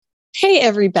Hey,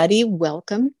 everybody.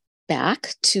 Welcome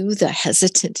back to the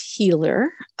Hesitant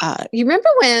Healer. You remember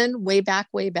when way back,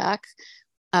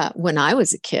 when I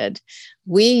was a kid,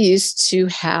 we used to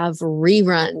have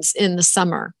reruns in the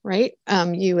summer, right?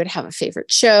 You would have a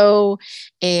favorite show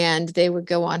and they would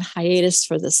go on hiatus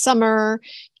for the summer.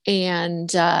 And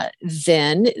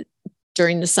then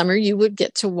during the summer, you would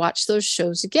get to watch those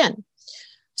shows again.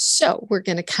 So we're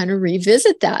going to kind of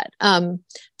revisit that.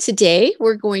 Today,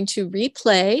 we're going to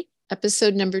replay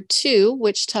episode number 2,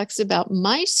 which talks about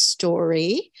my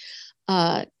story.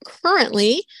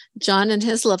 Currently, John and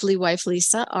his lovely wife,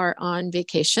 Lisa, are on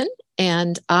vacation,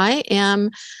 and I am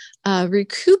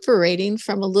recuperating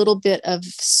from a little bit of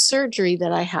surgery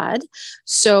that I had.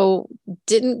 So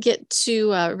didn't get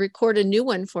to record a new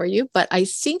one for you, but I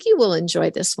think you will enjoy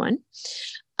this one.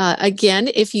 Again,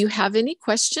 if you have any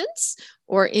questions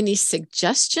or any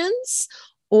suggestions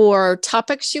or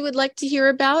topics you would like to hear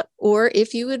about, or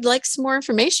if you would like some more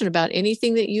information about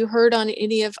anything that you heard on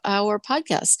any of our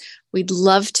podcasts, we'd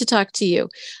love to talk to you.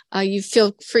 You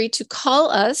feel free to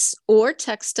call us or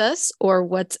text us or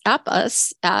WhatsApp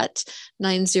us at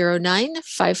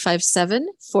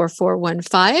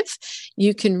 909-557-4415.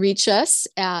 You can reach us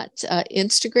at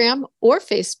Instagram or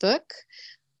Facebook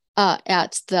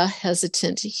at The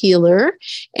Hesitant Healer.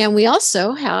 And we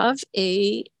also have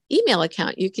a email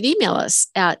account. You could email us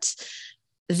at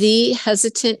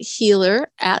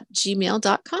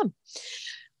thehesitanthealer@gmail.com.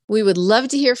 We would love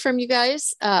to hear from you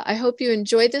guys. I hope you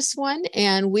enjoy this one,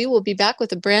 and we will be back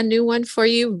with a brand new one for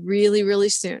you really, really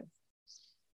soon.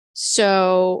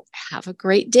 So have a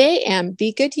great day and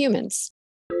be good humans.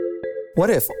 What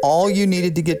if all you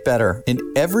needed to get better in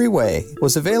every way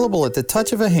was available at the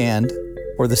touch of a hand,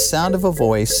 or the sound of a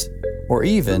voice, or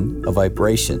even a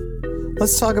vibration?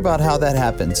 Let's talk about how that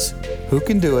happens, who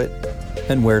can do it,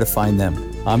 and where to find them.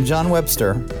 I'm John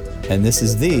Webster, and this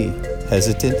is The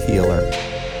Hesitant Healer.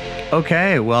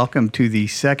 Okay, welcome to the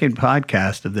second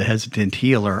podcast of The Hesitant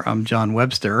Healer. I'm John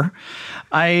Webster.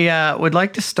 I would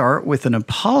like to start with an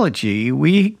apology.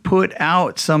 We put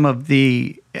out some of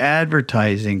the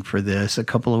advertising for this a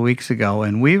couple of weeks ago,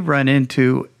 and we've run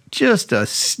into just a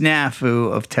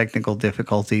snafu of technical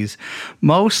difficulties.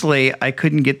 Mostly, I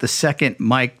couldn't get the second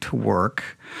mic to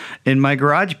work in my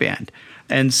GarageBand.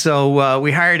 And so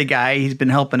we hired a guy. He's been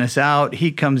helping us out.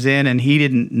 He comes in and he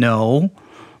didn't know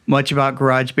much about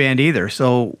GarageBand either.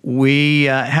 So we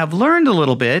have learned a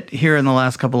little bit here in the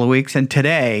last couple of weeks. And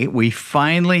today we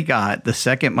finally got the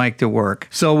second mic to work.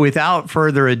 So without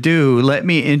further ado, let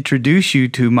me introduce you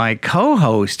to my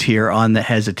co-host here on The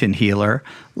Hesitant Healer,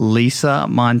 Lisa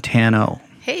Montano.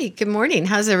 Hey, good morning.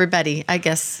 How's everybody? I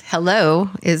guess hello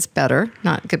is better,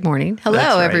 not good morning.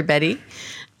 Hello, right. Everybody.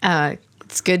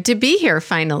 It's good to be here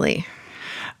finally.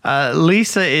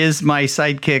 Lisa is my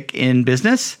sidekick in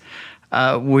business.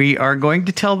 We are going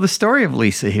to tell the story of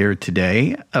Lisa here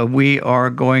today. We are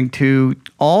going to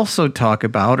also talk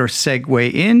about or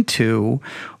segue into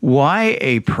why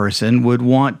a person would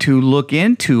want to look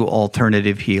into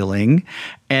alternative healing.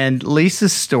 And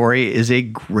Lisa's story is a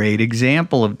great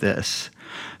example of this.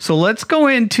 So let's go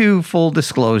into full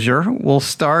disclosure. We'll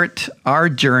start our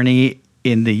journey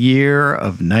in the year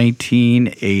of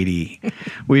 1980.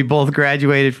 We both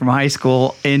graduated from high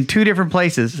school in two different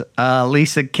places.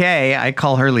 Lisa K, I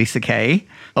call her Lisa K.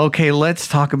 Okay, let's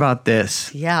talk about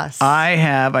this. Yes.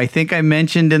 I think I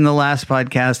mentioned in the last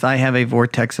podcast, I have a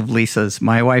vortex of Lisas.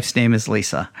 My wife's name is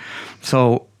Lisa.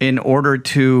 So in order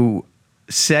to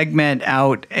segment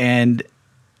out and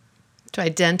to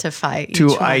identify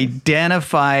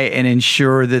and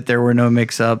ensure that there were no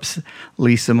mix-ups,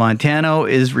 Lisa Montano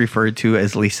is referred to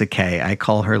as Lisa K. I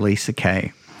call her Lisa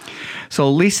K. So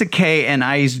Lisa K and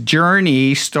I's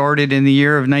journey started in the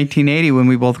year of 1980 when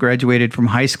we both graduated from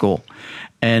high school.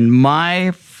 And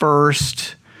my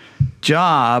first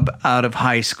job out of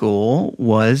high school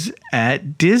was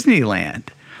at Disneyland.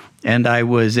 And I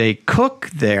was a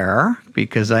cook there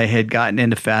because I had gotten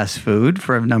into fast food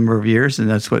for a number of years, and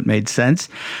that's what made sense.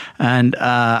 And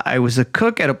I was a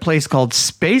cook at a place called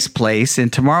Space Place in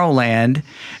Tomorrowland.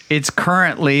 It's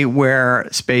currently where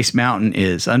Space Mountain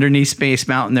is. Underneath Space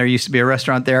Mountain, there used to be a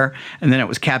restaurant there, and then it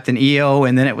was Captain EO,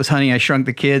 and then it was Honey, I Shrunk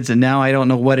the Kids, and now I don't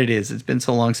know what it is. It's been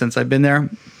so long since I've been there.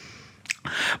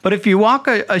 But if you walk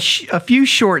a few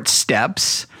short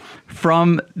steps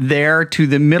from there to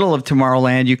the middle of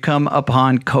Tomorrowland, you come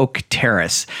upon Coke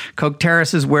Terrace. Coke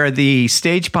Terrace is where the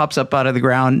stage pops up out of the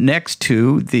ground next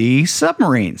to the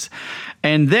submarines.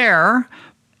 And there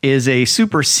is a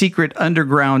super secret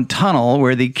underground tunnel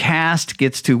where the cast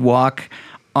gets to walk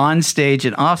on stage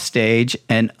and off stage,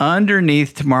 and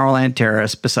underneath Tomorrowland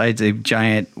Terrace, besides a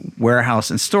giant warehouse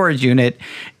and storage unit,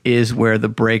 is where the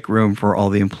break room for all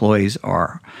the employees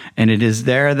are. And it is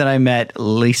there that I met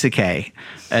Lisa Kay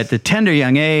at the tender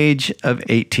young age of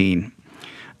 18.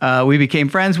 We became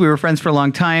friends. We were friends for a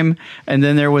long time. And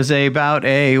then there was about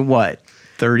a,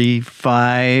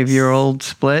 35-year-old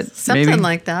split? Something maybe?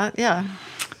 like that, yeah.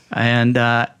 And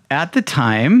at the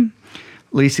time,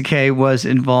 Lisa Kay was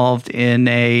involved in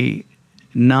a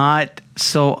not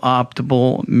so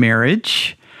optimal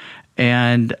marriage.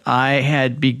 And I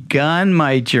had begun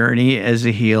my journey as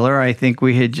a healer. I think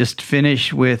we had just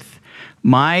finished with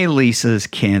my Lisa's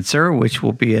cancer, which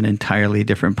will be an entirely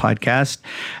different podcast.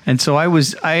 And so I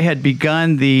had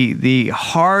begun the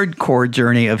hardcore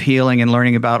journey of healing and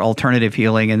learning about alternative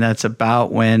healing. And that's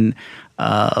about when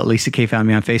Lisa Kay found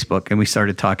me on Facebook and we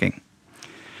started talking.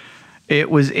 It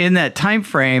was in that time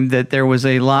frame that there was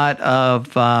a lot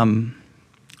of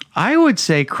I would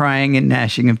say crying and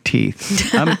gnashing of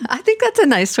teeth. I think that's a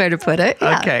nice way to put it.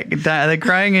 Yeah. Okay. The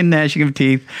crying and gnashing of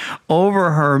teeth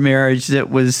over her marriage that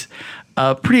was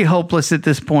pretty hopeless at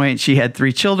this point. She had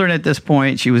 3 children at this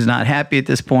point. She was not happy at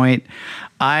this point.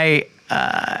 I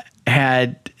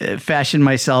had fashioned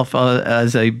myself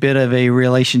as a bit of a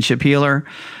relationship healer.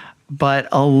 But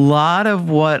a lot of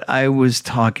what I was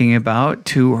talking about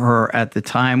to her at the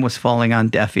time was falling on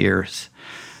deaf ears.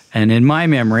 And in my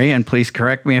memory, and please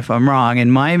correct me if I'm wrong, in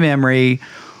my memory,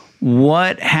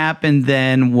 what happened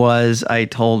then was I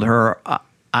told her,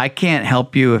 I can't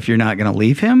help you if you're not going to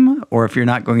leave him or if you're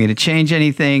not going to change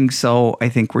anything. So I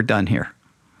think we're done here.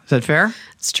 Is that fair?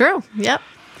 It's true. Yep.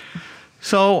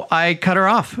 So I cut her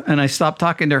off and I stopped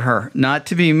talking to her, not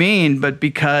to be mean, but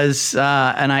because,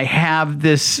 and I have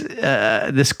this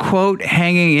quote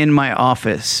hanging in my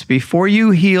office. Before you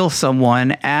heal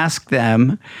someone, ask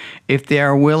them if they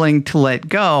are willing to let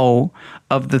go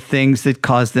of the things that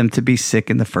caused them to be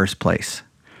sick in the first place.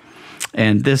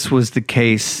 And this was the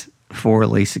case for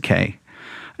Lisa Kay.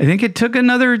 I think it took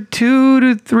another 2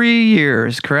 to 3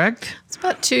 years, correct? It's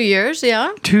about 2 years,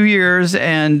 yeah. 2 years,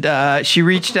 and she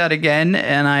reached out again,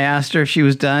 and I asked her if she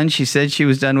was done. She said she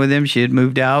was done with him. She had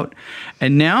moved out.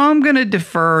 And now I'm going to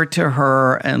defer to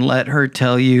her and let her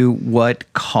tell you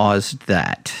what caused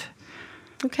that.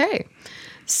 Okay.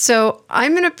 So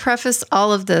I'm going to preface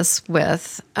all of this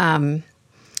with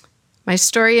my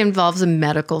story involves a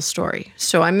medical story.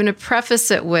 So I'm going to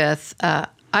preface it with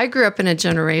I grew up in a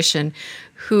generation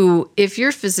who, if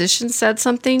your physician said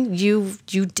something, you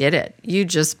did it. You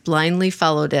just blindly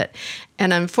followed it.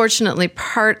 And unfortunately,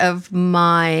 part of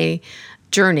my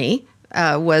journey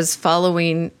was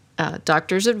following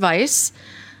doctor's advice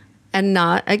and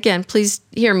not, again, please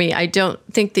hear me. I don't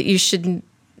think that you should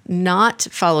not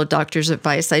follow doctor's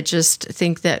advice. I just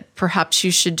think that perhaps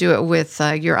you should do it with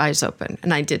your eyes open,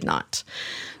 and I did not.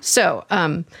 So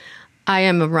I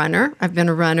am a runner. I've been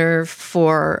a runner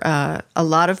for a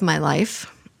lot of my life.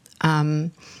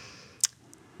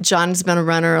 John's been a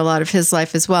runner a lot of his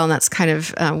life as well, and that's kind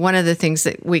of one of the things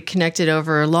that we connected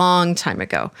over a long time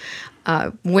ago.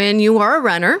 When you are a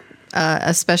runner,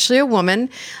 especially a woman,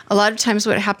 a lot of times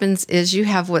what happens is you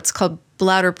have what's called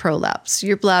bladder prolapse.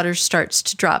 Your bladder starts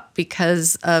to drop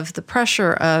because of the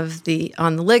pressure on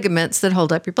the ligaments that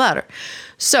hold up your bladder.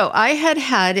 So I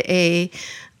had a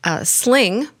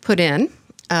sling put in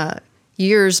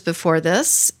years before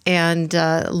this, and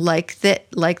like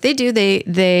they do,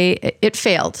 it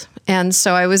failed, and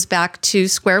so I was back to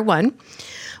square one.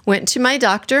 Went to my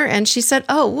doctor, and she said,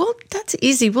 "Oh, well, that's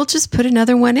easy. We'll just put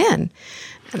another one in."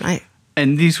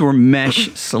 And these were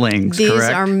mesh slings, these correct?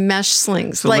 These are mesh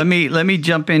slings. So let me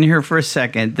jump in here for a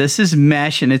second. This is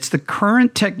mesh, and it's the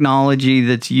current technology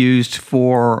that's used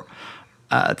for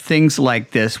things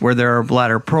like this, where there are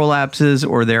bladder prolapses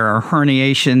or there are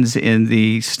herniations in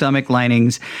the stomach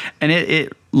linings, and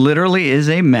it literally is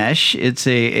a mesh. It's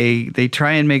they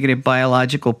try and make it a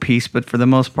biological piece, but for the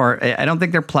most part, I don't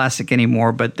think they're plastic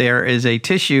anymore, but there is a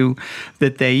tissue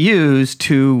that they use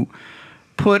to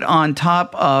put on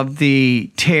top of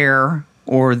the tear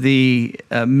or the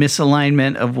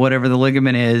misalignment of whatever the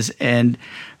ligament is, and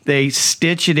they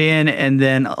stitch it in and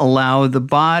then allow the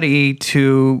body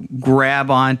to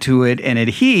grab onto it and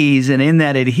adheres. And in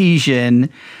that adhesion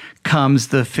comes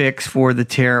the fix for the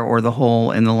tear or the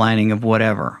hole in the lining of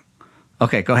whatever.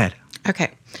 Okay, go ahead. Okay.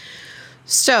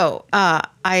 So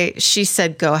she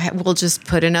said, go ahead, we'll just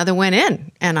put another one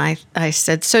in. And I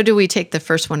said, so do we take the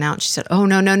first one out? And she said, oh,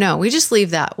 no. We just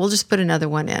leave that. We'll just put another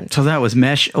one in. So that was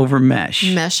mesh over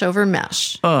mesh. Mesh over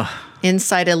mesh. Ugh.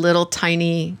 Inside a little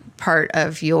tiny part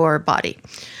of your body.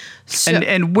 So,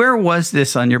 and where was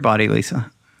this on your body, Lisa?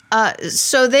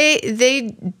 So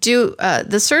they do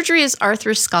the surgery is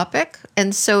arthroscopic,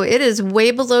 and so it is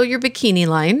way below your bikini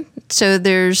line. So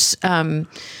there's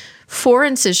 4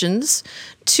 incisions,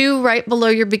 2 right below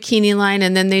your bikini line,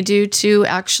 and then they do 2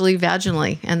 actually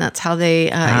vaginally, and that's how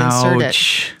they insert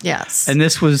it. Yes. And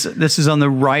this is on the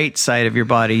right side of your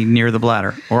body, near the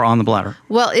bladder or on the bladder.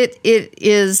 Well, it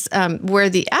is where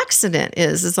the accident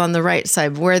is on the right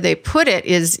side. Where they put it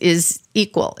is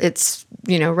equal. It's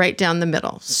right down the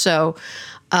middle. So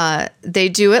they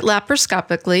do it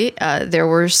laparoscopically. There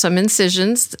were some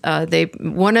incisions.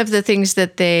 One of the things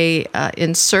that they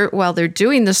insert while they're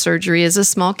doing the surgery is a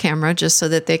small camera, just so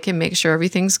that they can make sure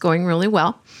everything's going really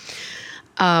well.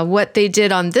 What they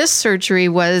did on this surgery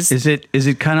was... Is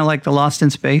it kind of like the Lost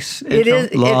in Space? It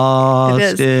is.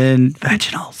 Lost in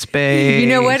vaginal space. You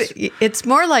know what? It's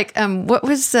more like, what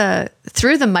was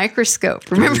Through the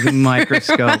Microscope? Remember? Through the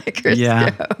Microscope.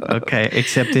 Yeah. Okay.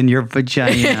 Except in your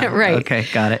vagina. Right. Okay.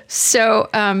 Got it. So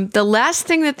the last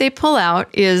thing that they pull out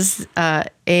is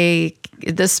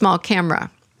the small camera.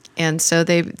 And so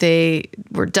they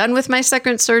were done with my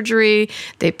second surgery.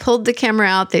 They pulled the camera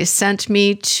out. They sent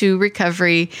me to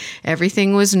recovery.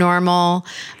 Everything was normal.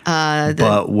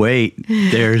 But wait,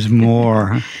 there's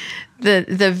more.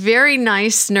 The very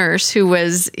nice nurse who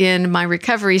was in my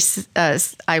recovery,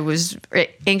 I was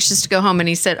anxious to go home, and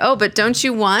he said, "Oh, but don't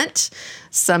you want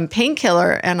some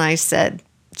painkiller?" And I said,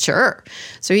 "Sure."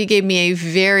 So he gave me a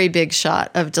very big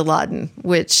shot of Dilaudid,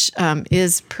 which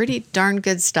is pretty darn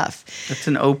good stuff. That's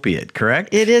an opiate,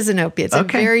 correct? It is an opiate. It's a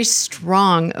very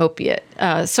strong opiate.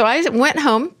 So I went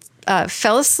home,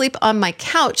 fell asleep on my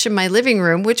couch in my living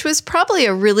room, which was probably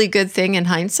a really good thing in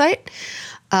hindsight.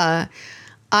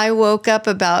 I woke up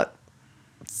about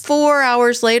 4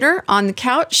 hours later on the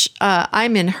couch.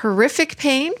 I'm in horrific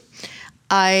pain.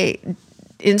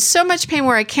 In so much pain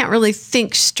where I can't really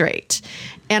think straight.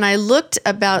 And I looked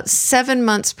about 7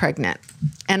 months pregnant.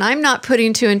 And I'm not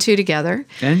putting 2 and 2 together.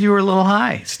 And you were a little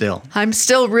high still. I'm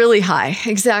still really high.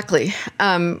 Exactly.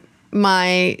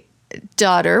 My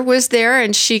daughter was there,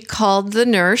 and she called the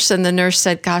nurse. And the nurse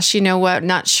said, "Gosh, you know what?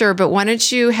 Not sure. But why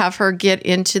don't you have her get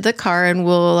into the car and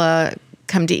we'll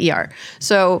come to ER."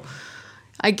 So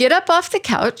I get up off the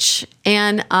couch,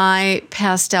 and I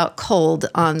passed out cold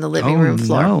on the living room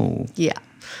floor. No. Yeah.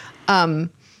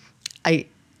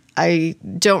 I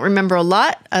don't remember a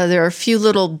lot. There are a few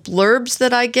little blurbs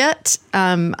that I get.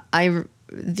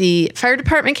 The fire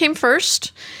department came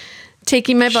first,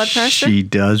 taking my blood pressure. She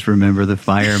does remember the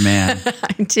fireman.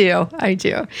 I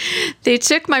do. They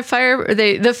took my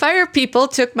the fire people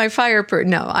took my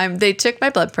they took my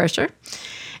blood pressure.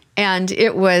 And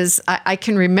it was, I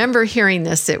can remember hearing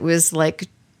this. It was like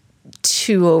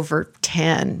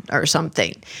 2/10 or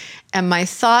something. And my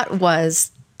thought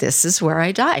was, this is where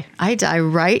I die. I die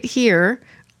right here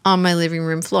on my living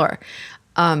room floor.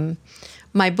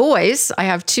 My boys, I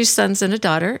have 2 sons and a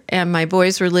daughter, and my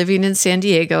boys were living in San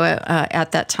Diego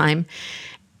at that time.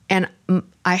 And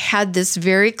I had this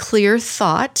very clear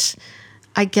thought,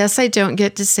 I guess I don't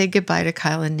get to say goodbye to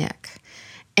Kyle and Nick.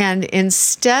 And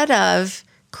instead of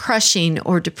crushing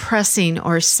or depressing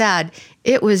or sad,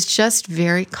 it was just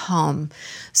very calm.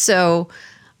 So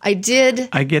I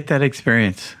get that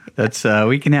experience. That's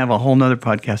we can have a whole nother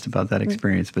podcast about that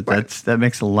experience, but right. that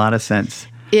makes a lot of sense.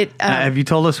 Have you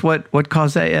told us what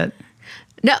caused that yet?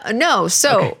 No.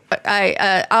 So okay.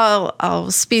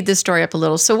 I'll speed the story up a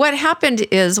little. So what happened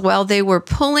is, while they were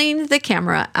pulling the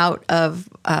camera out of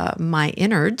my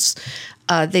innards,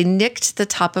 they nicked the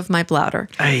top of my bladder.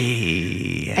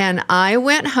 Aye. And I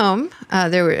went home.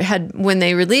 When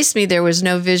they released me, there was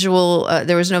no visible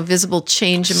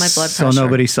change in my blood pressure. So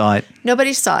nobody saw it.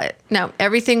 Nobody saw it. No,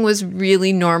 everything was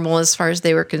really normal as far as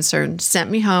they were concerned. Sent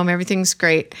me home. Everything's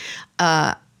great.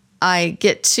 I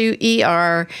get to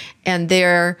ER, and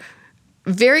they're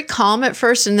very calm at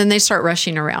first, and then they start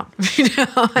rushing around.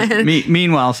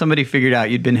 Meanwhile, somebody figured out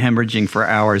you'd been hemorrhaging for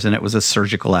hours, and it was a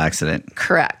surgical accident.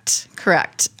 Correct.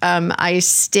 I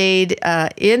stayed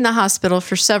in the hospital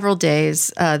for several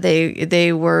days.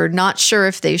 They were not sure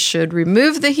if they should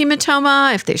remove the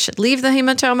hematoma, if they should leave the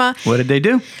hematoma. What did they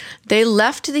do? They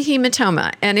left the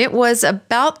hematoma, and it was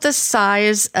about the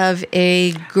size of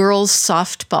a girl's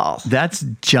softball. That's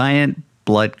giant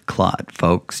blood clot,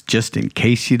 folks, just in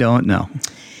case you don't know.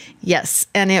 Yes,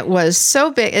 and it was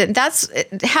so big.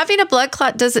 Having a blood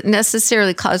clot doesn't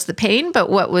necessarily cause the pain, but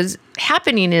what was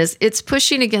happening is it's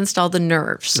pushing against all the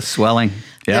nerves. The swelling.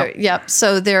 Yep.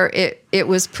 So it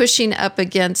was pushing up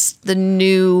against the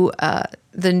new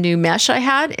mesh I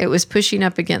had. It was pushing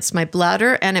up against my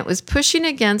bladder, and it was pushing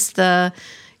against the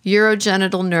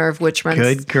urogenital nerve, which runs.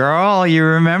 Good girl, you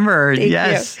remember. Thank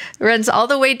Yes. you. Runs all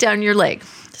the way down your leg.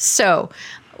 So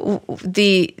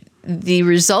the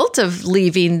result of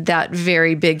leaving that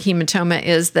very big hematoma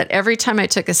is that every time I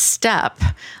took a step,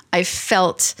 I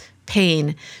felt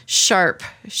pain, sharp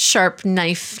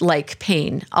knife-like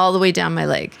pain all the way down my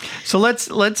leg. So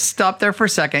let's stop there for a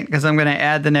second, because I'm going to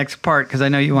add the next part, because I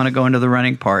know you want to go into the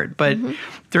running part. But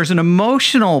there's an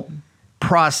emotional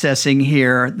processing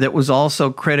here that was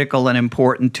also critical and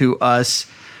important to us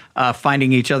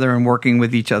finding each other and working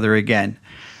with each other again.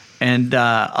 And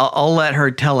I'll let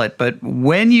her tell it. But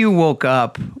when you woke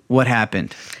up, what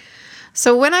happened?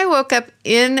 So when I woke up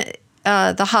in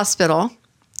the hospital,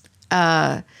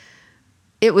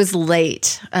 it was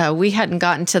late. We hadn't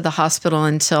gotten to the hospital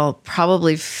until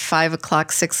probably 5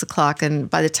 o'clock, 6 o'clock. And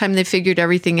by the time they figured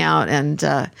everything out and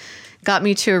got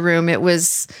me to a room, it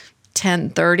was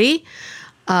 10:30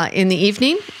 in the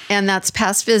evening. And that's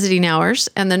past visiting hours.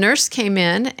 And the nurse came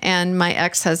in and my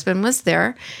ex-husband was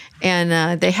there.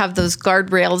 And they have those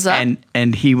guardrails up.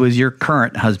 And he was your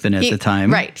current husband at the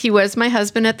time. Right. He was my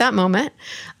husband at that moment.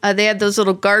 They had those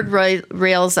little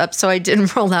rails up so I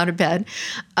didn't roll out of bed.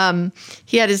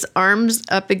 He had his arms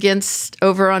up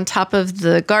over on top of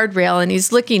the guardrail and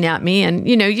he's looking at me. And,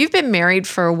 you've been married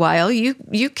for a while.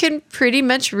 You can pretty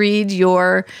much read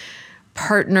your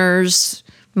partner's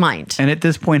mind. And at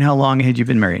this point, how long had you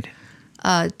been married?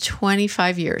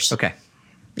 25 years. Okay.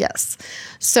 Yes.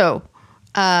 So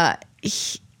they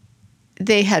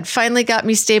had finally got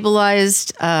me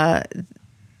stabilized.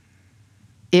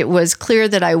 It was clear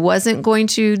that I wasn't going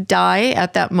to die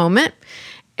at that moment.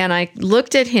 And I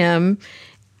looked at him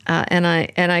and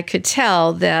I could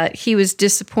tell that he was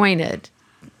disappointed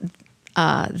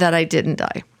that I didn't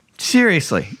die.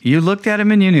 Seriously? You looked at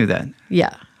him and you knew that?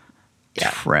 Yeah.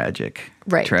 Tragic.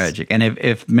 Right. Tragic. And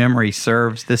if memory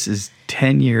serves, this is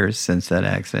 10 years since that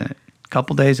accident. A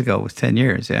couple days ago it was 10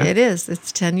 years, yeah? It is.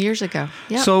 It's 10 years ago.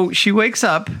 Yeah. So she wakes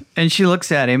up and she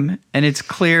looks at him and it's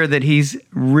clear that he's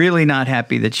really not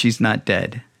happy that she's not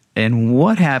dead. And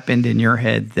what happened in your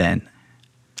head then?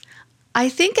 I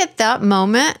think at that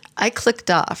moment I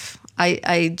clicked off.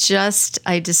 I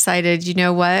decided, you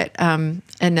know what?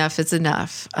 Enough is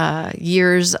enough.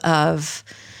 Years of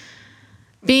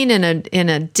being in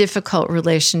a difficult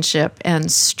relationship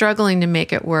and struggling to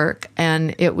make it work.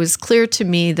 And it was clear to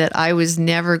me that I was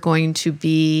never going to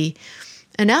be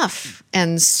enough.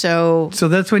 And so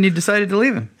that's when you decided to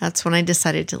leave him. That's when I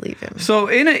decided to leave him. So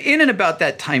in and about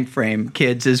that time frame,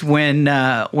 kids, is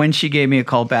when she gave me a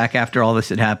call back after all this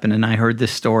had happened, and I heard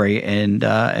this story,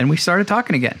 and we started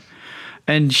talking again.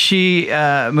 And she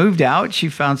moved out. She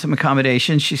found some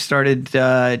accommodation. She started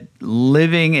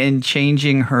living and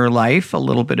changing her life a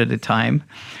little bit at a time.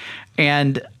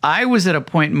 And I was at a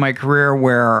point in my career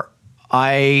where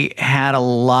I had a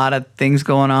lot of things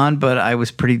going on, but I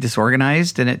was pretty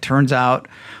disorganized. And it turns out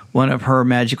one of her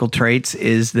magical traits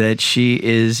is that she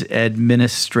is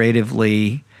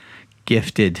administratively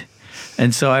gifted.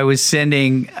 And so I was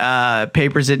sending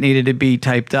papers that needed to be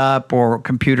typed up or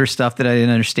computer stuff that I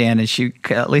didn't understand.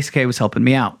 And Lisa Kay was helping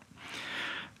me out.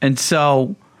 And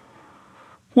so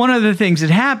one of the things that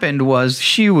happened was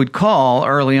she would call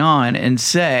early on and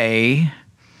say...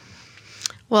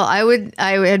 Well, I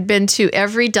had been to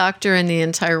every doctor in the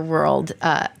entire world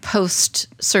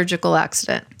post-surgical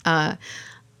accident.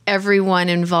 Everyone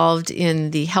involved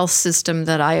in the health system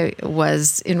that I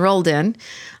was enrolled in.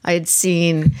 I had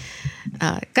seen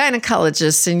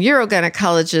gynecologists and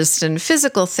urogynecologists and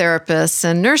physical therapists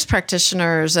and nurse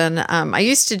practitioners. And I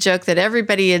used to joke that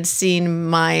everybody had seen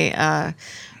me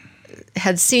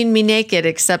naked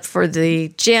except for the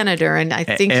janitor, and I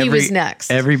think he was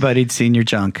next. Everybody'd seen your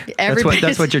junk.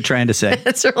 That's what you're trying to say.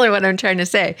 That's really what I'm trying to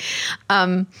say.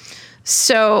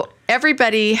 So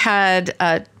everybody had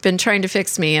been trying to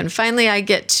fix me, and finally I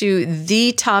get to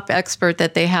the top expert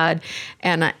that they had,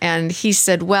 and he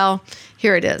said, "Well,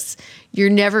 here it is.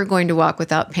 You're never going to walk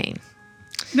without pain."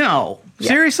 No.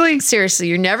 Yeah. Seriously,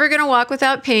 you're never going to walk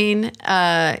without pain.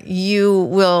 You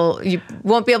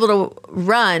won't be able to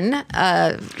run.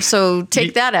 So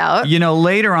take that out.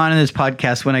 Later on in this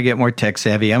podcast, when I get more tech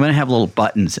savvy, I'm going to have little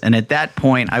buttons. And at that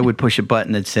point, I would push a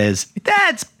button that says,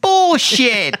 "That's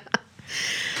bullshit."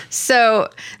 So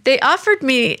they offered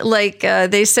me,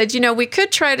 they said, we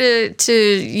could try to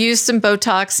use some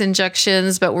Botox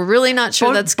injections, but we're really not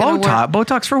sure that's going to work.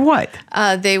 Botox for what?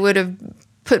 They would have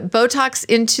put Botox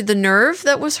into the nerve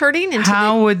that was hurting.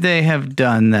 How would they have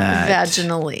done that?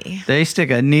 Vaginally. They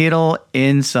stick a needle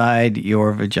inside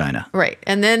your vagina. Right.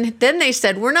 And then they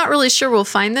said, we're not really sure we'll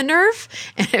find the nerve.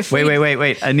 And if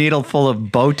wait. A needle full of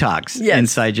Botox Yes.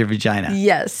 inside your vagina.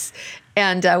 Yes.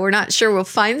 And we're not sure we'll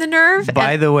find the nerve.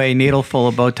 By the way, Needle Full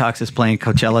of Botox is playing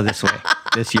Coachella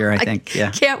this year, I think.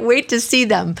 Yeah. Can't wait to see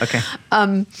them. Okay.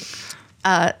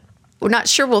 We're not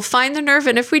sure we'll find the nerve,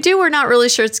 and if we do, we're not really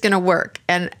sure it's going to work.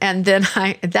 And then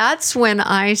that's when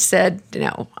I said,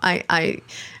 no,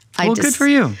 Good for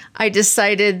you. I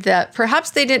decided that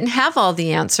perhaps they didn't have all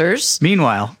the answers.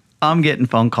 Meanwhile, I'm getting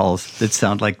phone calls that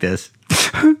sound like this.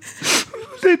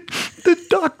 The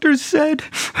doctor said,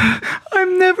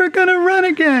 I'm never going to run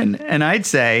again. And I'd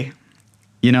say,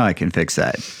 I can fix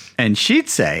that. And she'd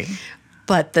say,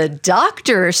 but the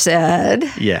doctor said.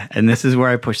 Yeah, and this is where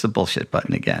I push the bullshit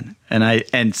button again.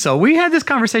 And so we had this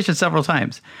conversation several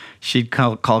times. She'd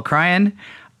call crying.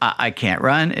 I can't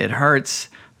run. It hurts.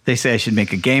 They say I should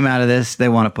make a game out of this. They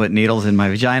want to put needles in my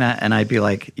vagina. And I'd be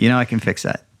like, I can fix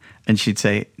that. And she'd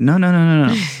say,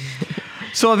 no.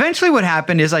 So eventually what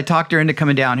happened is I talked her into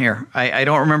coming down here. I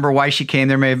don't remember why she came.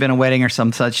 There may have been a wedding or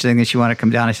some such thing that she wanted to come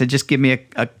down. I said, just give me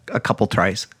a couple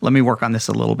tries. Let me work on this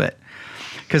a little bit.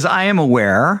 Because I am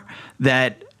aware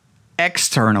that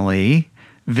externally,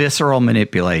 visceral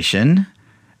manipulation,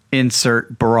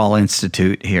 insert Barral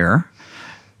Institute here,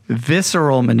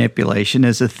 visceral manipulation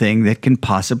is a thing that can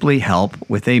possibly help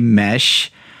with a mesh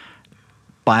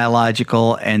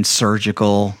biological and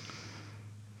surgical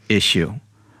issue.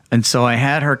 And so I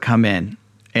had her come in,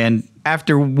 and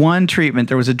after one treatment,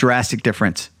 there was a drastic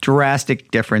difference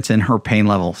in her pain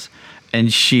levels.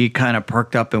 And she kind of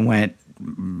perked up and went,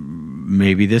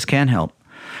 maybe this can help.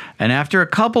 And after a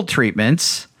couple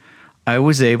treatments, I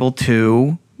was able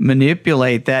to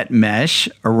manipulate that mesh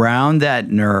around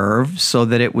that nerve so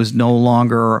that it was no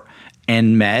longer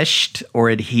enmeshed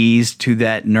or adhesed to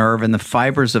that nerve and the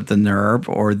fibers of the nerve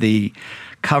or the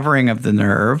covering of the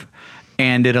nerve.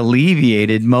 And it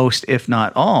alleviated most, if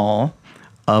not all,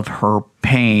 of her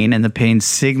pain and the pain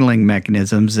signaling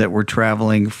mechanisms that were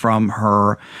traveling from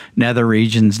her nether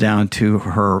regions down to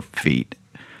her feet.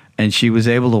 And she was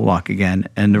able to walk again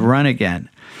and to run again.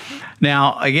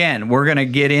 Now, again, we're going to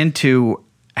get into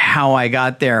how I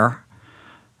got there,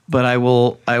 but I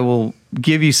will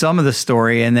give you some of the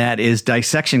story, and that is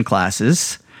dissection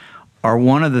classes are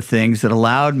one of the things that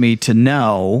allowed me to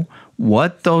know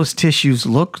what those tissues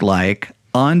looked like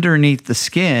underneath the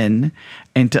skin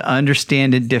and to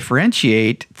understand and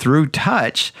differentiate through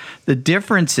touch the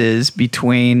differences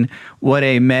between what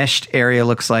a meshed area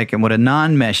looks like and what a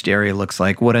non-meshed area looks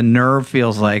like, what a nerve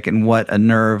feels like and what a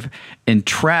nerve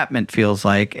entrapment feels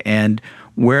like, and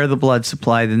where the blood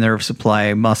supply, the nerve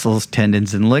supply, muscles,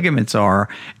 tendons, and ligaments are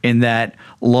in that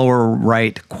lower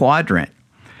right quadrant.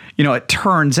 It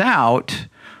turns out,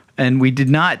 and we did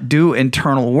not do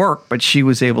internal work, but she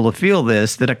was able to feel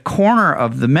this, that a corner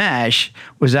of the mesh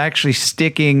was actually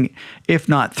sticking, if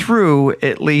not through,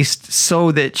 at least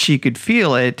so that she could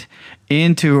feel it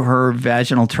into her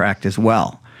vaginal tract as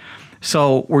well.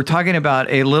 So we're talking about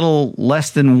a little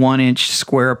less than 1 inch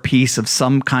square piece of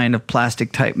some kind of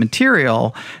plastic type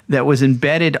material that was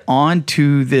embedded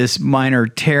onto this minor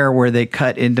tear where they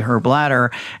cut into her bladder.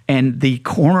 And the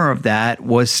corner of that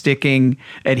was sticking,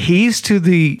 adhesed to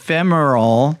the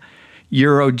femoral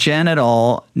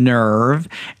urogenital nerve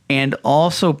and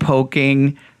also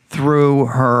poking through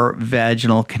her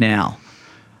vaginal canal.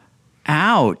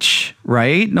 Ouch,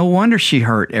 right? No wonder she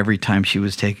hurt every time she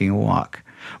was taking a walk.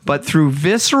 But through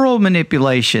visceral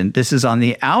manipulation, this is on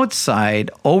the outside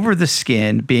over the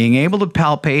skin, being able to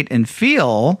palpate and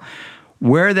feel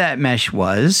where that mesh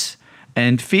was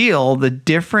and feel the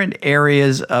different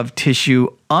areas of tissue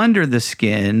under the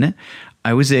skin,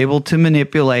 I was able to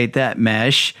manipulate that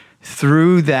mesh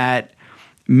through that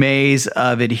maze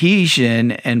of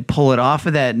adhesion and pull it off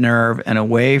of that nerve and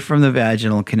away from the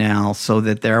vaginal canal so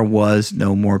that there was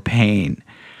no more pain.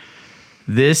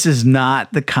 This is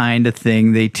not the kind of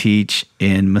thing they teach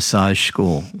in massage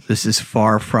school. This is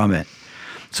far from it.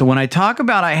 So when I talk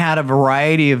about I had a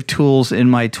variety of tools in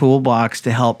my toolbox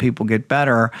to help people get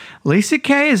better, Lisa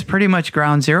Kay is pretty much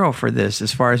ground zero for this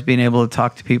as far as being able to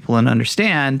talk to people and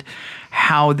understand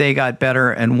how they got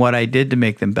better and what I did to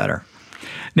make them better.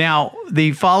 Now,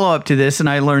 the follow-up to this, and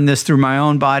I learned this through my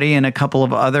own body and a couple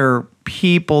of other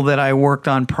people that I worked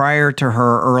on prior to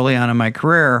her early on in my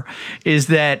career, is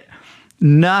that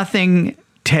nothing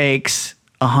takes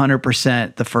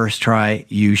 100% the first try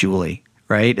usually,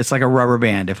 right? It's like a rubber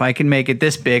band. If I can make it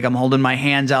this big, I'm holding my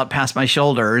hands out past my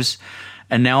shoulders,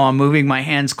 and now I'm moving my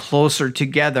hands closer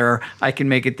together. I can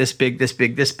make it this big, this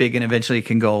big, this big, and eventually it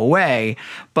can go away.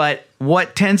 But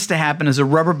what tends to happen is a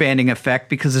rubber banding effect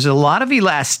because there's a lot of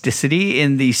elasticity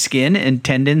in the skin and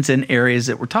tendons and areas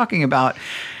that we're talking about.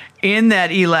 in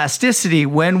that elasticity,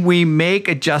 when we make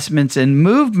adjustments and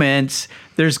movements,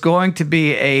 there's going to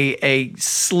be a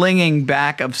slinging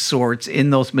back of sorts in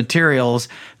those materials.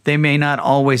 They may not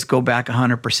always go back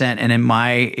 100%. And in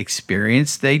my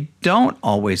experience, they don't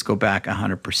always go back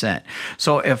 100%.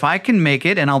 So if I can make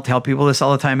it, and I'll tell people this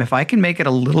all the time, if I can make it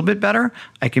a little bit better,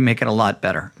 I can make it a lot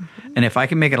better. Mm-hmm. And if I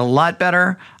can make it a lot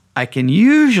better, I can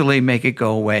usually make it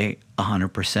go away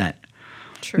 100%.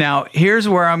 True. Now, here's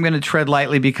where I'm going to tread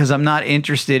lightly because I'm not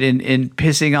interested in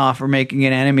pissing off or making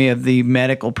an enemy of the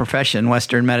medical profession,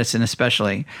 Western medicine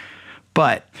especially.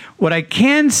 But what I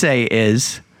can say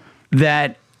is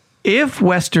that if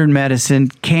Western medicine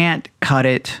can't cut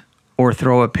it or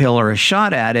throw a pill or a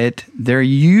shot at it, they're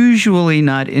usually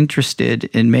not interested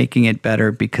in making it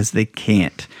better because they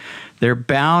can't. They're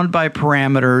bound by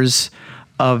parameters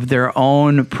of their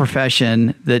own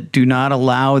profession that do not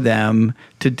allow them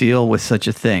to deal with such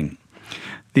a thing.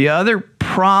 The other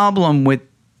problem with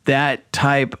that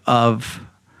type of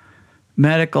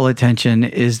medical attention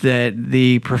is that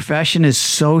the profession is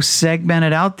so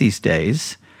segmented out these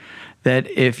days that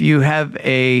if you have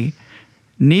a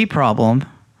knee problem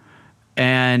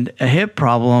and a hip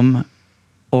problem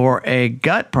or a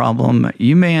gut problem,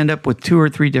 you may end up with 2 or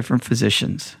 3 different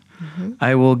physicians. Mm-hmm.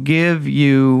 I will give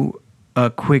you a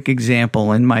quick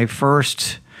example. In my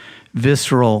first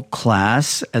visceral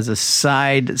class, as a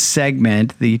side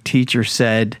segment, the teacher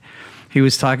said, he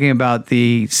was talking about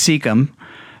the cecum,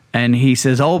 and he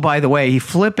says, oh, by the way, he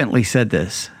flippantly said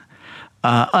this.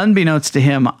 Unbeknownst to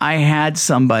him, I had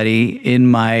somebody in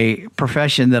my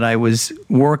profession that I was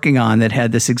working on that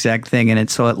had this exact thing, and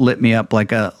so it lit me up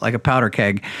like a powder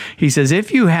keg. He says,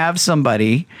 if you have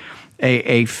somebody,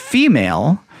 a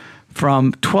female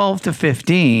from 12 to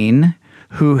 15,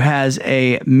 who has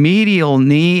a medial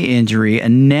knee injury, a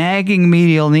nagging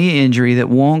medial knee injury that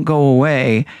won't go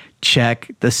away, check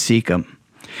the cecum.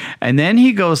 And then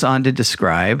he goes on to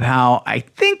describe how, I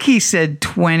think he said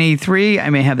 23, I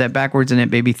may have that backwards and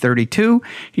it may be 32.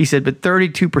 He said, but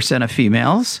 32% of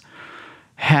females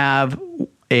have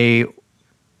a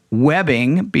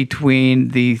webbing between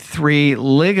the 3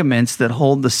 ligaments that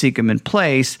hold the cecum in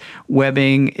place.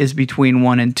 Webbing is between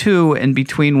 1 and 2, and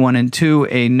between 1 and 2,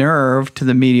 a nerve to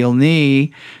the medial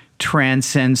knee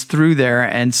transcends through there,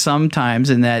 and sometimes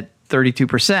in that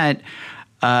 32%,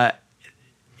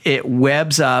 it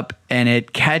webs up and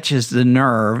it catches the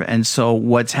nerve, and so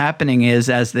what's happening is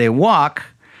as they walk,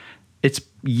 it's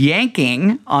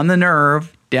yanking on the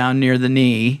nerve down near the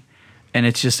knee, and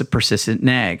it's just a persistent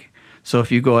nag. So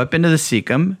if you go up into the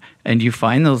cecum and you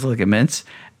find those ligaments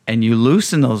and you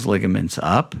loosen those ligaments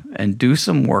up and do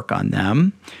some work on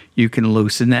them, you can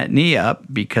loosen that knee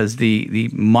up because the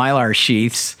mylar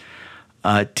sheaths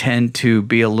tend to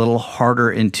be a little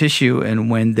harder in tissue, and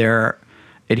when they're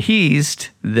adhesed,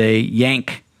 they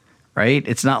yank, right?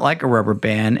 It's not like a rubber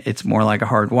band. It's more like a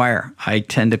hard wire. I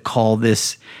tend to call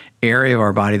this area of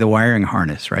our body the wiring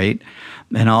harness, right?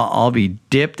 And I'll be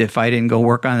dipped if I didn't go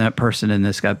work on that person and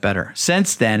this got better.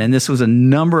 Since then, and this was a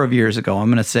number of years ago, I'm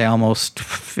going to say almost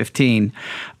 15,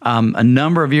 a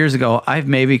number of years ago, I've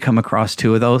maybe come across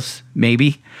 2 of those,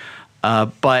 maybe.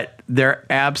 But they're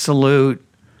absolute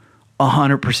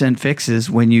 100% fixes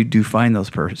when you do find those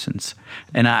persons.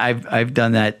 And I've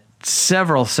done that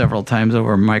several times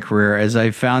over my career as I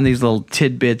found these little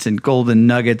tidbits and golden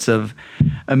nuggets of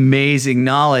amazing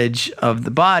knowledge of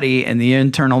the body and the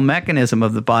internal mechanism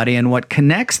of the body and what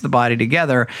connects the body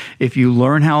together. If you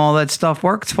learn how all that stuff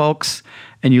works, folks,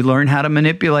 and you learn how to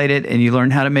manipulate it and you learn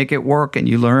how to make it work and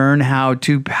you learn how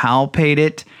to palpate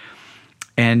it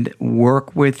and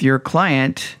work with your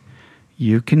client,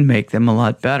 you can make them a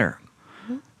lot better.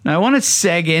 Mm-hmm. Now, I want to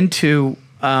seg into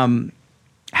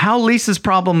how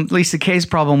Lisa K's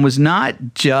problem was not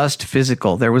just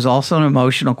physical. There was also an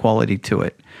emotional quality to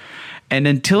it. And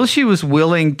until she was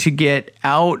willing to get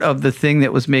out of the thing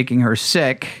that was making her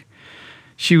sick,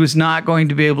 she was not going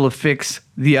to be able to fix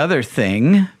the other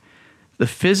thing, the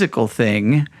physical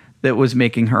thing that was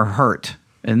making her hurt.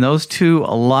 And those two,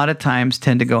 a lot of times,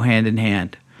 tend to go hand in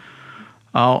hand.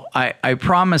 Oh, I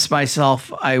promised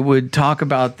myself I would talk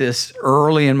about this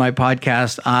early in my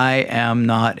podcast. I am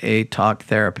not a talk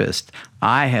therapist.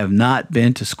 I have not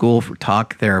been to school for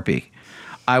talk therapy.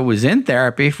 I was in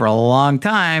therapy for a long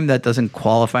time. That doesn't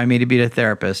qualify me to be a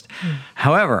therapist.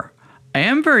 However, I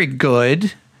am very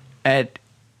good at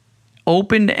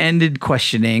open-ended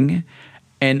questioning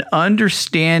and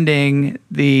understanding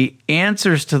the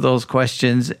answers to those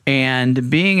questions and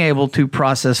being able to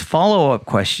process follow-up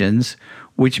questions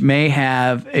which may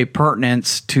have a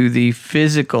pertinence to the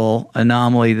physical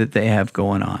anomaly that they have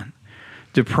going on.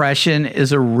 Depression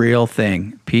is a real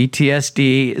thing.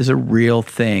 PTSD is a real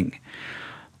thing.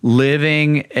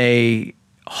 Living a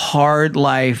hard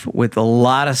life with a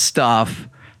lot of stuff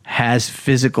has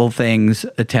physical things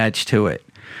attached to it.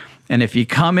 And if you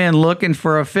come in looking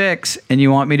for a fix and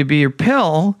you want me to be your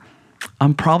pill,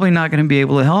 I'm probably not going to be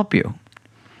able to help you.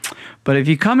 But if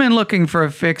you come in looking for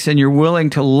a fix and you're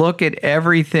willing to look at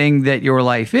everything that your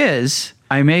life is,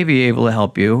 I may be able to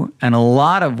help you. And a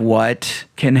lot of what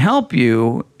can help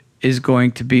you is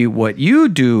going to be what you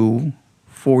do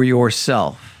for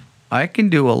yourself. I can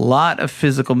do a lot of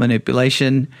physical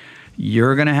manipulation.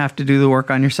 You're going to have to do the work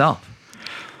on yourself.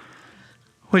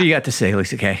 What do you got to say,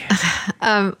 Lisa Kay?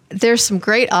 There's some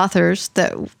great authors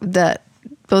that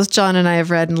both John and I have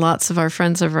read and lots of our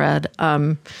friends have read.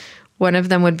 One of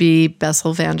them would be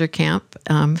Bessel van der Kamp.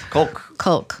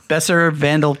 Kolk. Besser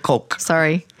Vandal Kolk.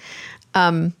 Sorry.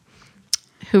 Who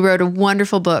wrote a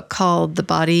wonderful book called The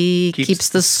Body Keeps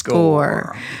the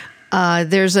Score.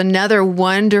 There's another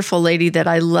wonderful lady that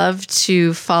I love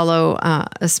to follow,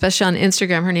 especially on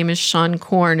Instagram. Her name is Shawn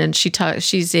Korn, and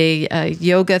she's a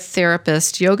yoga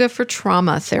therapist, yoga for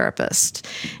trauma therapist.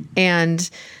 And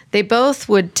they both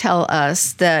would tell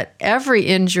us that every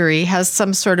injury has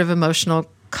some sort of emotional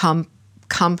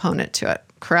component to it,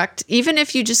 correct? Even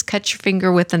if you just cut your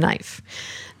finger with a knife.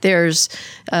 There's,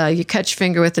 you cut your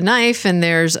finger with a knife and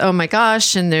there's, oh my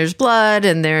gosh, and there's blood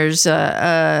and there's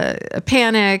a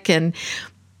panic and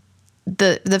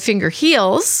the finger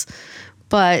heals,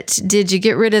 but did you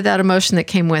get rid of that emotion that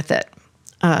came with it?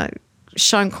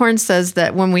 Shawn Korn says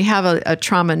that when we have a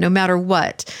trauma, no matter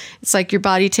what, it's like your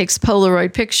body takes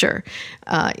Polaroid picture.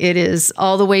 It is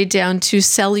all the way down to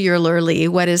cellularly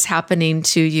what is happening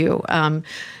to you.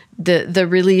 The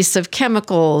release of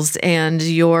chemicals and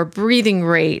your breathing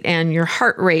rate and your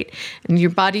heart rate, and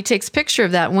your body takes picture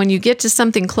of that. When you get to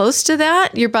something close to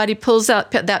that, your body pulls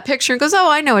out that picture and goes, oh,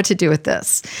 I know what to do with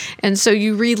this. And so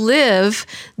you relive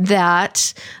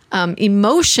that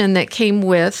emotion that came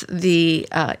with the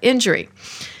injury.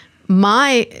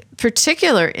 My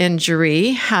particular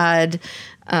injury had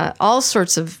all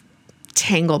sorts of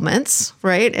entanglements,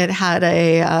 right? It had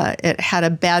a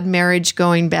bad marriage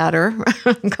going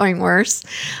going worse.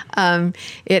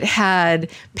 It had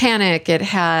panic. It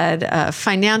had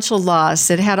financial loss.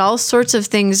 It had all sorts of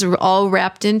things all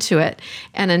wrapped into it.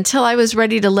 And until I was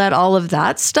ready to let all of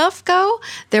that stuff go,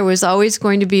 there was always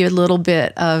going to be a little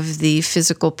bit of the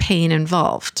physical pain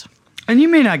involved. And you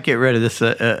may not get rid of this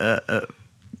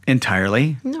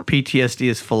entirely. No. PTSD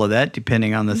is full of that,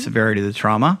 depending on the severity of the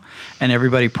trauma, and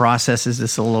everybody processes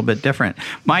this a little bit different.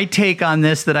 My take on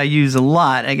this that I use a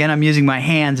lot, again, I'm using my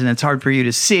hands and it's hard for you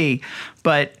to see,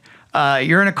 but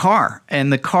you're in a car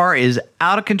and the car is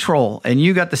out of control and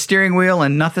you got the steering wheel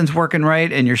and nothing's working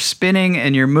right and you're spinning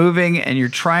and you're moving and you're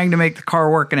trying to make the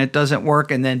car work and it doesn't work,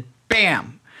 and then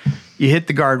bam, you hit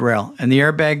the guardrail and the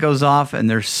airbag goes off and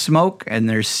there's smoke and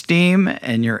there's steam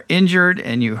and you're injured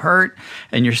and you hurt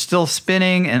and you're still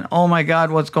spinning and oh my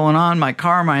God, what's going on? My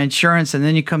car, my insurance, and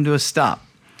then you come to a stop,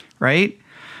 right?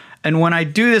 And when I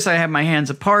do this, I have my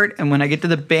hands apart, and when I get to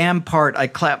the bam part, I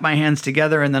clap my hands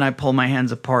together and then I pull my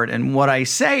hands apart. And what I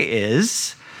say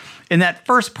is, in that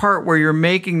first part where you're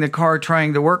making the car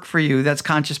trying to work for you, that's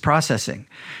conscious processing.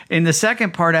 In the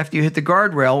second part, after you hit the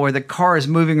guardrail where the car is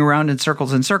moving around in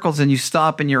circles and circles and you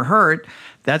stop and you're hurt,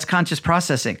 that's conscious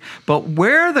processing. But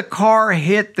where the car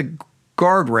hit the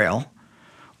guardrail,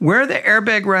 where the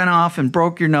airbag ran off and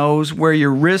broke your nose, where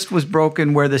your wrist was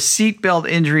broken, where the seatbelt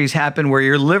injuries happened, where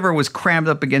your liver was crammed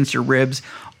up against your ribs,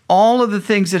 all of the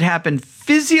things that happened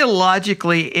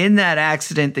physiologically in that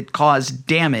accident that caused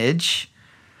damage,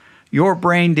 your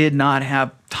brain did not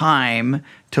have time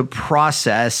to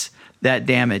process that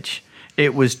damage.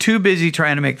 It was too busy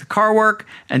trying to make the car work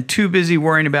and too busy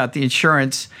worrying about the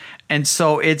insurance. And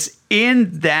so it's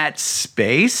in that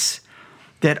space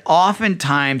that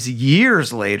oftentimes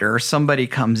years later, somebody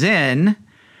comes in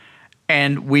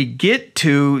and we get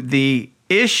to the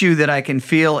issue that I can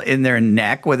feel in their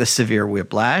neck with a severe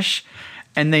whiplash.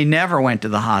 And they never went to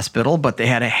the hospital, but they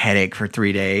had a headache for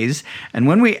 3 days. And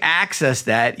when we access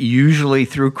that, usually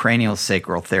through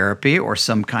craniosacral therapy or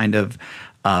some kind of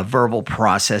verbal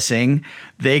processing,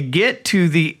 they get to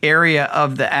the area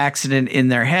of the accident in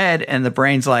their head, and the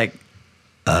brain's like,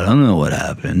 I don't know what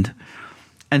happened.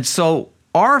 And so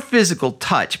our physical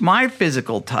touch, my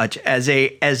physical touch as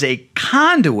a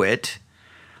conduit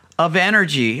of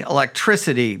energy,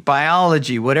 electricity,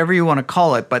 biology, whatever you want to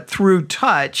call it, but through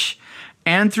touch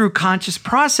and through conscious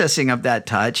processing of that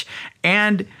touch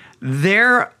and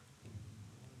their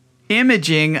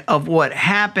imaging of what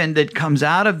happened that comes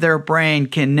out of their brain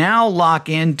can now lock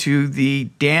into the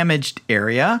damaged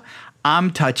area.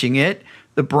 I'm touching it.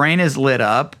 The brain is lit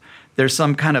up. There's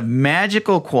some kind of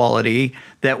magical quality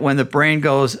that when the brain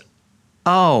goes,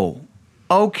 oh,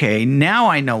 okay, now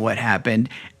I know what happened,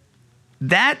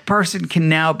 that person can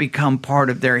now become part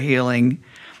of their healing,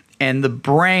 and the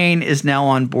brain is now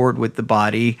on board with the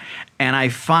body. And I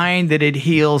find that it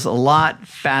heals a lot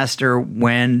faster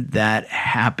when that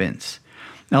happens.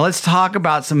 Now let's talk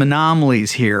about some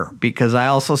anomalies here, because I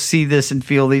also see this and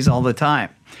feel these all the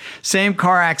time. Same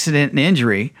car accident and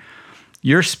injury.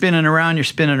 You're spinning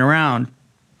around,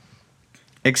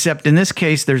 except in this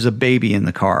case, there's a baby in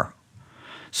the car.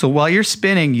 So while you're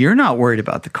spinning, you're not worried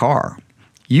about the car.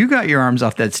 You got your arms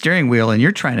off that steering wheel and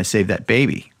you're trying to save that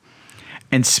baby.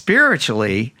 And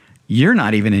spiritually, you're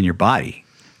not even in your body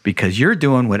because you're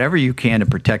doing whatever you can to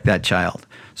protect that child.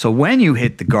 So when you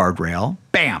hit the guardrail,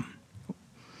 bam,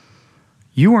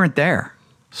 you weren't there.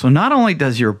 So not only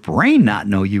does your brain not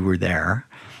know you were there,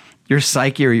 your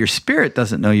psyche or your spirit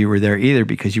doesn't know you were there either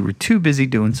because you were too busy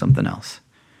doing something else.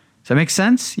 Does that make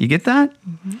sense? You get that?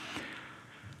 Mm-hmm.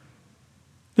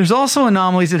 There's also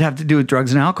anomalies that have to do with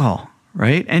drugs and alcohol,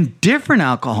 right? And different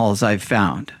alcohols I've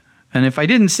found. And if I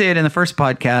didn't say it in the first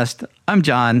podcast, I'm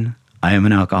John. I am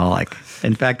an alcoholic.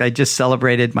 In fact, I just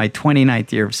celebrated my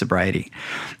 29th year of sobriety.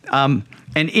 And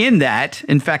in that,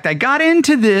 in fact, I got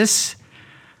into this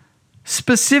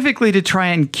specifically to try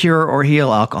and cure or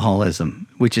heal alcoholism,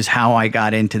 which is how I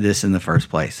got into this in the first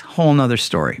place. Whole nother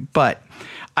story. But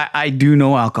I do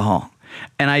know alcohol.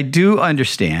 And I do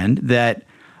understand that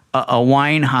a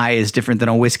wine high is different than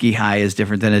a whiskey high is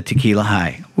different than a tequila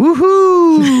high. Woohoo!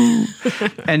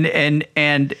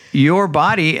 and your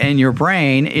body and your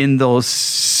brain in those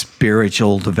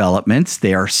spiritual developments,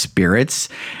 they are spirits,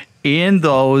 in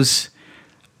those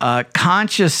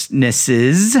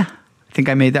consciousnesses, I think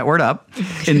I made that word up,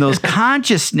 in those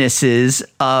consciousnesses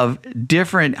of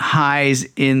different highs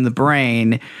in the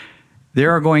brain,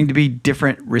 there are going to be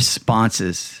different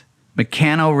responses,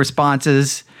 mechano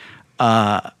responses,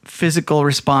 physical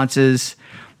responses.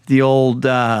 The old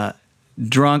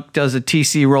drunk does a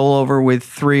TC rollover with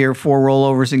 3 or 4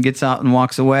 rollovers and gets out and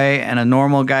walks away, and a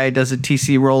normal guy does a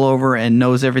TC rollover and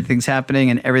knows everything's happening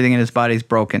and everything in his body's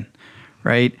broken,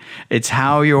 right? It's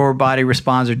how your body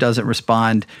responds or doesn't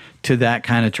respond to that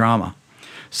kind of trauma.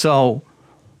 So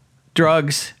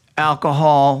drugs,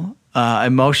 alcohol,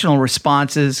 emotional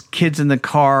responses, kids in the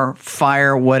car,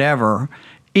 fire, whatever,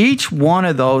 each one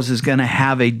of those is going to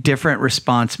have a different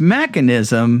response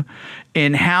mechanism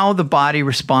in how the body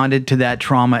responded to that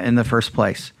trauma in the first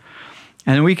place.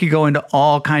 And we could go into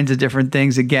all kinds of different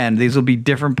things. Again, these will be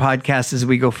different podcasts as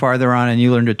we go farther on and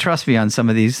you learn to trust me on some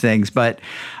of these things. But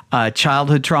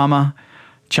childhood trauma,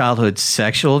 childhood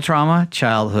sexual trauma,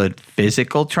 childhood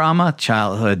physical trauma,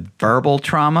 childhood verbal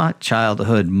trauma,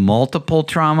 childhood multiple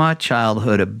trauma,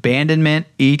 childhood abandonment.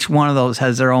 Each one of those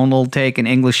has their own little take in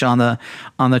English on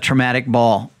the traumatic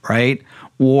ball, right?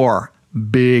 War,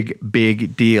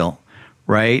 big deal,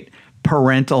 right?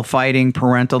 Parental fighting,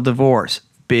 parental divorce,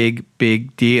 big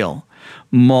deal.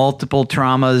 Multiple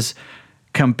traumas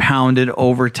compounded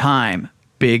over time,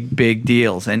 big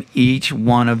deals. And each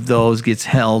one of those gets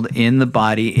held in the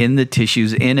body, in the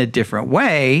tissues, in a different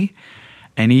way.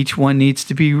 And each one needs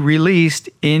to be released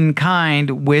in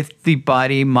kind with the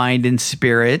body, mind, and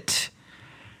spirit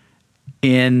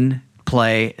in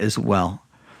play as well.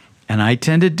 And I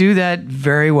tend to do that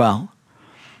very well.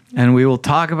 And we will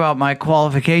talk about my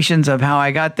qualifications of how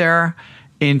I got there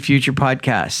in future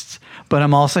podcasts. But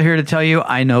I'm also here to tell you,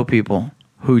 I know people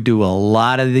who do a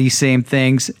lot of these same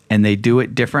things, and they do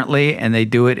it differently, and they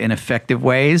do it in effective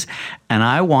ways. And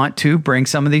I want to bring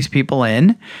some of these people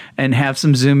in and have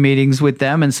some Zoom meetings with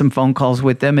them and some phone calls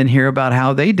with them and hear about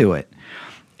how they do it.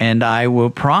 And I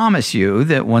will promise you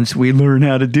that once we learn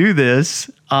how to do this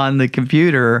on the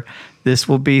computer, this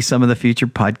will be some of the future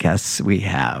podcasts we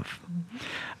have.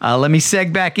 Let me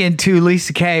seg back into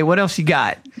Lisa K. What else you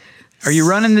got? Are you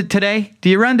running today? Do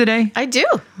you run today? I do.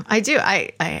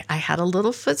 I had a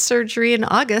little foot surgery in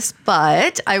August,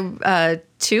 but I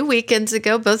 2 weekends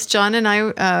ago, both John and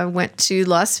I went to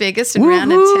Las Vegas and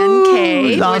ran a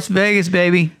 10K. Las Vegas,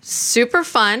 baby. Super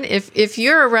fun. If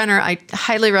you're a runner, I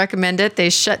highly recommend it. They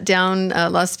shut down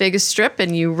Las Vegas Strip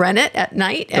and you run it at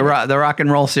night. The rock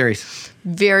and roll series.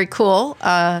 Very cool.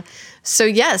 So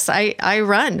yes, I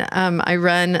run. I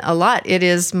run a lot. It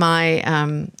is my.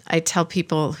 I tell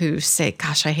people who say,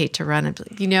 "Gosh, I hate to run." I'm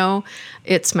like,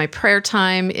 it's my prayer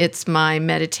time. It's my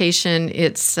meditation.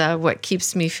 It's what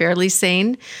keeps me fairly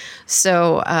sane.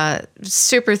 So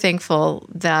super thankful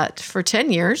that for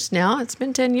 10 years now, it's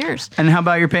been 10 years. And how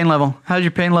about your pain level? How's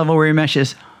your pain level where your mesh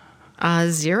is?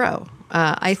 0.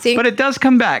 I think, but it does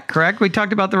come back, correct? We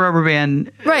talked about the rubber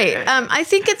band, right? I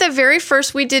think at the very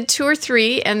first we did 2 or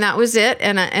 3, and that was it.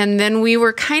 And then we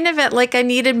were kind of at like I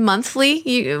needed monthly,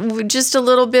 just a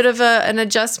little bit of an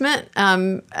adjustment.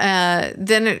 Then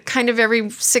it kind of every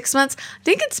 6 months. I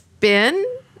think it's been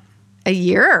a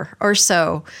year or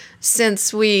so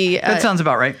since we. That sounds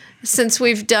about right. Since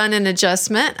we've done an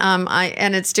adjustment,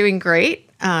 and it's doing great.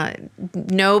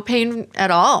 No pain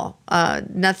at all.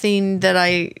 Nothing that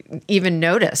I even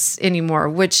notice anymore,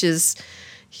 which is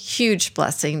huge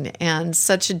blessing and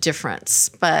such a difference.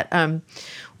 But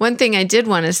one thing I did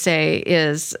want to say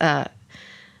is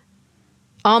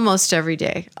almost every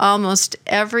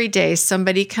day,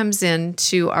 somebody comes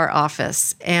into our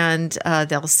office and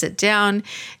they'll sit down.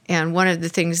 And one of the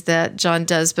things that John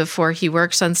does before he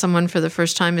works on someone for the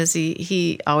first time is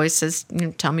he always says,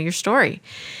 "Tell me your story."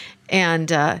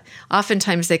 And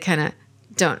oftentimes they kind of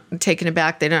don't, taken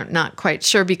aback. They don't, not quite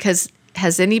sure, because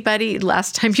has anybody,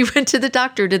 last time you went to the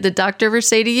doctor, did the doctor ever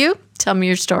say to you, "Tell me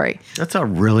your story"? That's a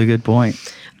really good point.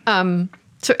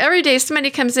 So every day somebody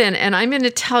comes in, and I'm going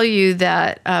to tell you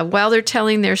that while they're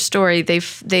telling their story,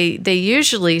 they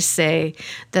usually say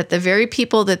that the very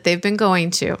people that they've been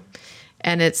going to,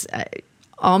 and it's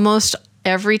almost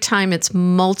every time it's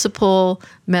multiple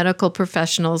medical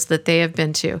professionals that they have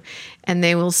been to. And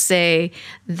they will say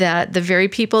that the very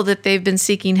people that they've been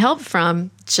seeking help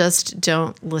from just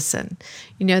don't listen.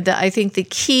 I think the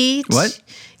key... What?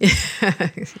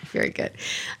 Very good.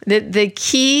 The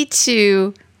key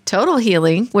to total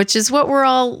healing, which is what we're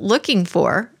all looking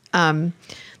for,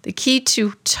 the key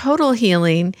to total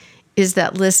healing is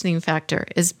that listening factor,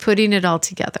 is putting it all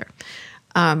together.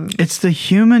 It's the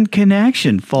human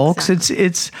connection, folks. Exactly.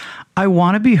 It's I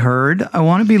want to be heard. I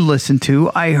want to be listened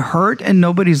to. I hurt and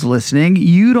nobody's listening.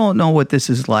 You don't know what this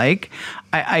is like.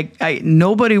 I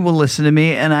nobody will listen to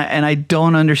me, and I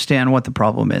don't understand what the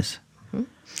problem is. Mm-hmm.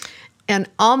 And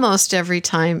almost every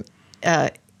time,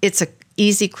 it's a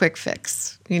easy, quick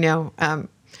fix.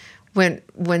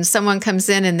 When someone comes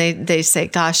in and they say,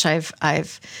 "Gosh,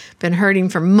 I've been hurting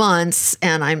for months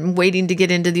and I'm waiting to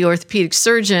get into the orthopedic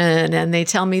surgeon, and they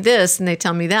tell me this and they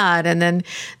tell me that," and then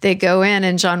they go in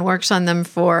and John works on them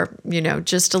for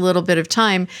just a little bit of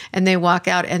time, and they walk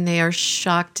out and they are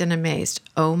shocked and amazed.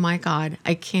 "Oh my God,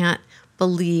 I can't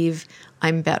believe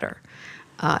I'm better."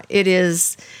 It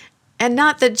is. And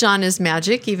not that John is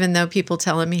magic, even though people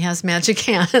tell him he has magic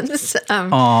hands.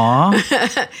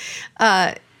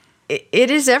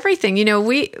 It is everything.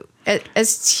 We,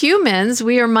 as humans,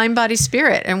 we are mind, body,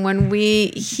 spirit. And when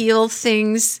we heal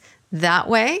things that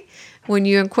way, when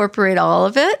you incorporate all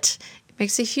of it, it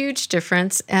makes a huge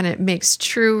difference, and it makes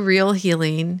true, real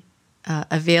healing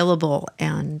available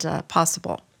and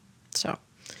possible. So.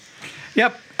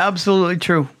 Yep, absolutely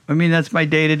true. I mean, that's my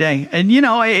day to day. And,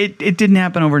 it didn't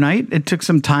happen overnight. It took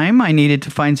some time. I needed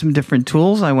to find some different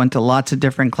tools. I went to lots of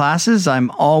different classes.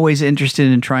 I'm always interested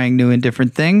in trying new and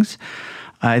different things.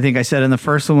 I think I said in the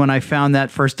first one, when I found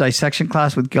that first dissection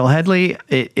class with Gil Headley,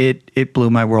 it blew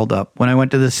my world up. When I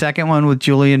went to the second one with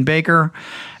Julian Baker,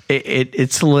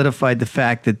 it solidified the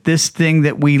fact that this thing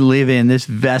that we live in, this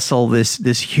vessel,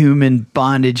 this human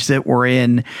bondage that we're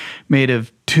in, made of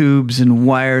tubes and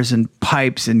wires and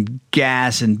pipes and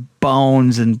gas and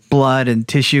bones and blood and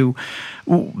tissue,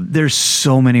 there's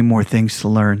so many more things to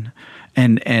learn.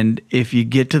 And if you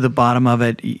get to the bottom of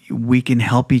it, we can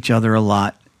help each other a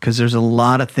lot, because there's a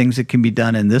lot of things that can be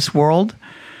done in this world,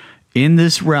 in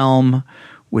this realm,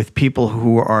 with people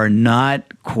who are not,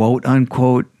 quote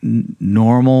unquote,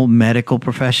 normal medical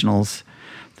professionals,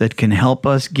 that can help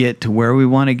us get to where we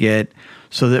want to get,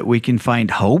 so that we can find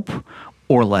hope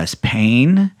or less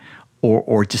pain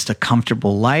or just a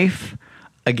comfortable life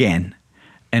again.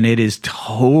 And it is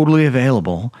totally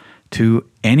available to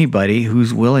anybody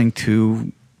who's willing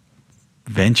to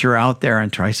venture out there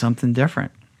and try something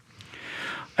different.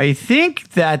 I think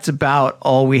that's about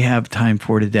all we have time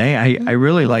for today. I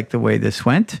really like the way this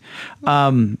went.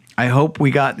 I hope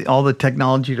we got all the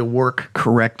technology to work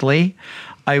correctly.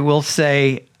 I will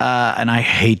say, and I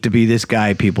hate to be this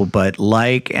guy, people, but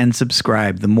like and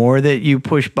subscribe. The more that you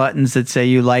push buttons that say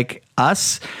you like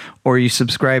us or you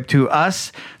subscribe to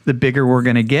us, the bigger we're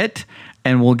going to get,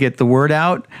 and we'll get the word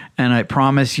out. And I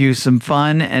promise you some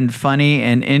fun and funny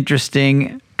and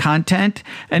interesting content.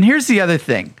 And here's the other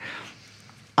thing.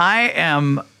 I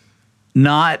am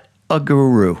not a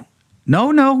guru.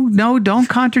 No, don't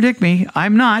contradict me.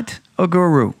 I'm not a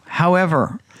guru.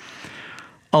 However,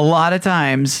 a lot of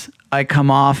times I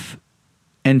come off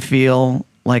and feel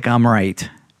like I'm right.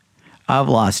 I've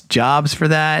lost jobs for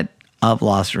that. I've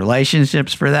lost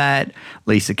relationships for that.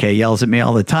 Lisa Kay yells at me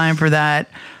all the time for that.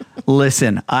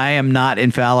 Listen, I am not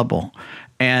infallible.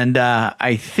 And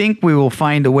I think we will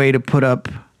find a way to put up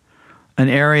an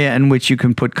area in which you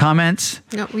can put comments.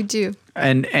 No, we do.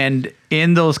 And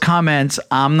in those comments,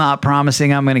 I'm not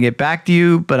promising I'm going to get back to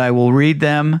you, but I will read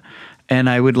them, and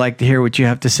I would like to hear what you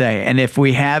have to say. And if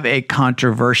we have a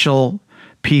controversial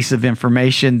piece of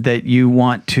information that you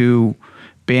want to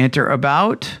banter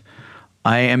about,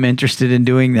 I am interested in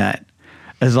doing that.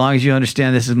 As long as you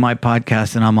understand this is my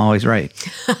podcast and I'm always right.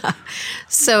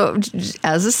 So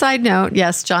as a side note,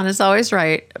 yes, John is always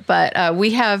right. But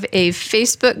we have a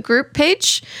Facebook group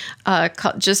page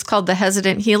just called The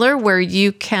Hesitant Healer, where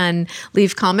you can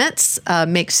leave comments,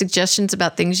 make suggestions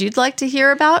about things you'd like to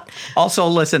hear about. Also,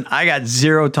 listen, I got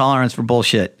zero tolerance for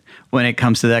bullshit when it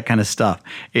comes to that kind of stuff.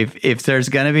 If there's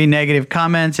going to be negative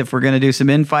comments, if we're going to do some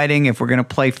infighting, if we're going to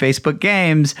play Facebook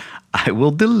games, I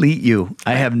will delete you.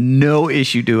 I have no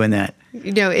issue doing that.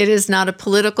 You know, it is not a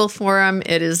political forum.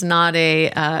 It is not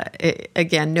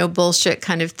again, no bullshit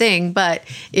kind of thing. But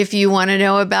if you want to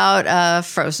know about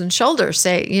frozen shoulder,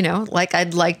 say, like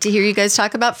I'd like to hear you guys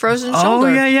talk about frozen shoulder.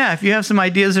 Oh, yeah. If you have some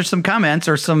ideas or some comments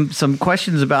or some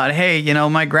questions about, hey,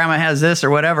 my grandma has this or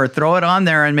whatever, throw it on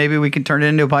there and maybe we can turn it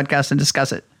into a podcast and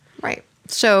discuss it. Right.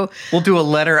 So we'll do a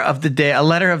letter of the day, a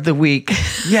letter of the week.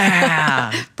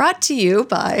 Yeah. Brought to you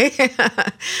by.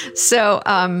 So,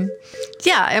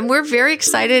 and we're very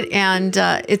excited, and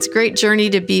it's a great journey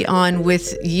to be on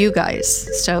with you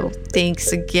guys. So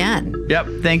thanks again. Yep.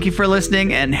 Thank you for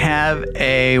listening, and have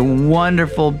a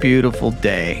wonderful, beautiful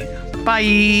day.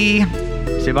 Bye.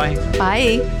 Say bye.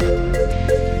 Bye.